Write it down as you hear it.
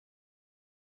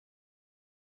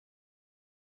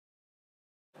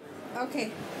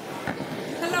Okay.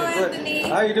 Hello, Anthony.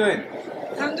 How are you doing?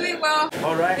 I'm doing well.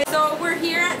 All right. So we're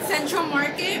here at Central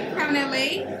Market from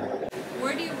LA.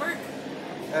 Where do you work?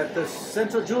 At the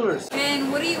Central Jewelers.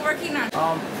 And what are you working on?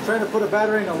 Trying to put a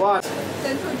battery in a watch.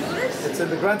 Central Jewelers? It's in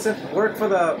the Grand Central. Work for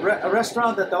the a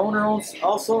restaurant that the owner owns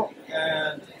also.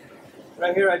 And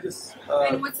right here I just...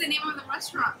 and what's the name of the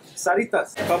restaurant?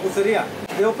 Saritas, Papuseria.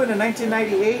 They opened in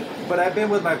 1998, but I've been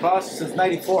with my boss since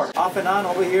 94. Off and on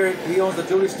over here, he owns the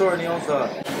jewelry store and he owns the...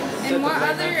 And what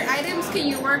other items can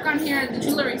you work on here at the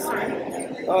jewelry store?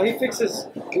 Oh, he fixes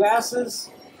glasses,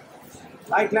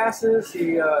 eyeglasses,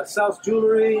 he sells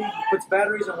jewelry, he puts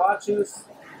batteries in watches.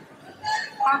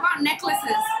 How about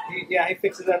necklaces? He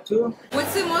fixes that too.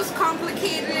 What's the most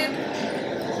complicated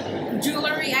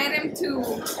jewelry item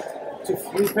to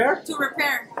repair? To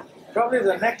repair. Probably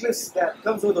the necklace that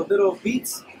comes with the little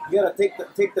beads. You gotta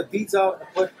take the beads out and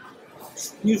put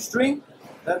new string.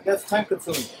 That's time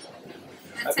consuming.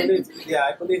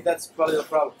 I believe that's probably the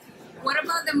problem. What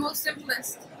about the most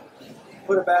simplest?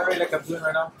 Put a battery like I'm doing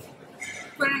right now.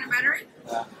 Put in a battery?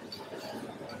 Yeah.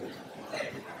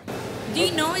 Do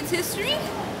you know its history?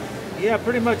 Yeah,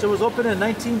 pretty much. It was opened in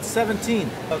 1917.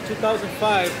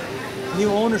 2005, new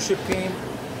ownership came,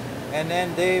 and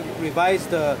then they revised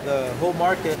the whole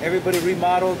market. Everybody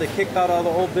remodeled. They kicked out all the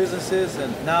old businesses,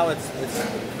 and now it's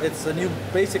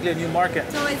basically a new market.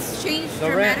 So it's changed the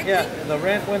dramatically? Rent, yeah, the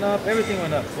rent went up. Everything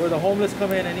went up. Where the homeless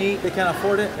come in and eat, they can't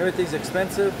afford it. Everything's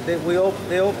expensive. The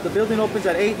building opens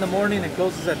at 8 in the morning and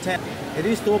closes at 10. It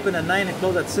used to open at 9 and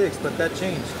close at 6, but that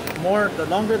changed. The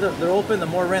longer they're open, the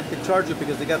more rent they charge you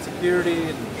because they got security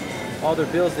and all their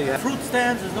bills they have. Fruit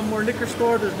stands, there's no more liquor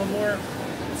store, there's no more,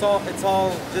 it's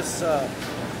all just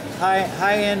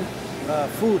high-end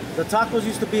food. The tacos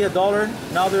used to be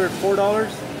 $1, now they're $4.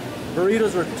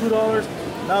 Burritos were $2,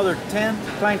 now they're 10.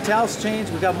 Clientele's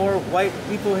changed, we got more white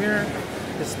people here.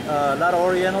 It's a lot of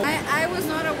Orientals. I was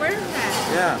not aware of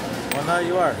that. Yeah, well now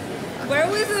you are. Where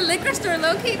was the liquor store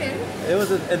located? It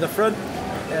was in the front,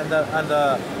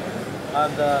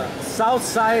 on the south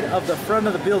side of the front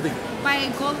of the building. By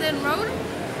Golden Road?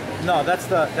 No, that's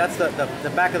the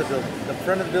back of the building. The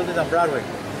front of the building is on Broadway.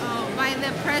 Oh, by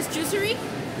the Press Juicery?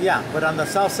 Yeah, but on the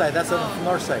south side, that's on the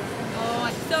north side. Oh,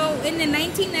 so in the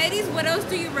 1990s, what else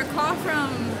do you recall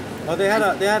from? Oh, they had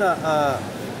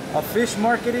a fish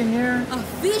market in here. A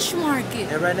fish market?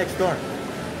 Yeah, right next door.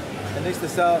 And they used to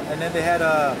sell, and then they had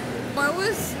a... Well, it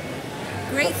was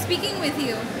great speaking with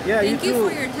you. Yeah, Thank you too.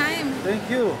 for your time. Thank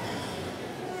you.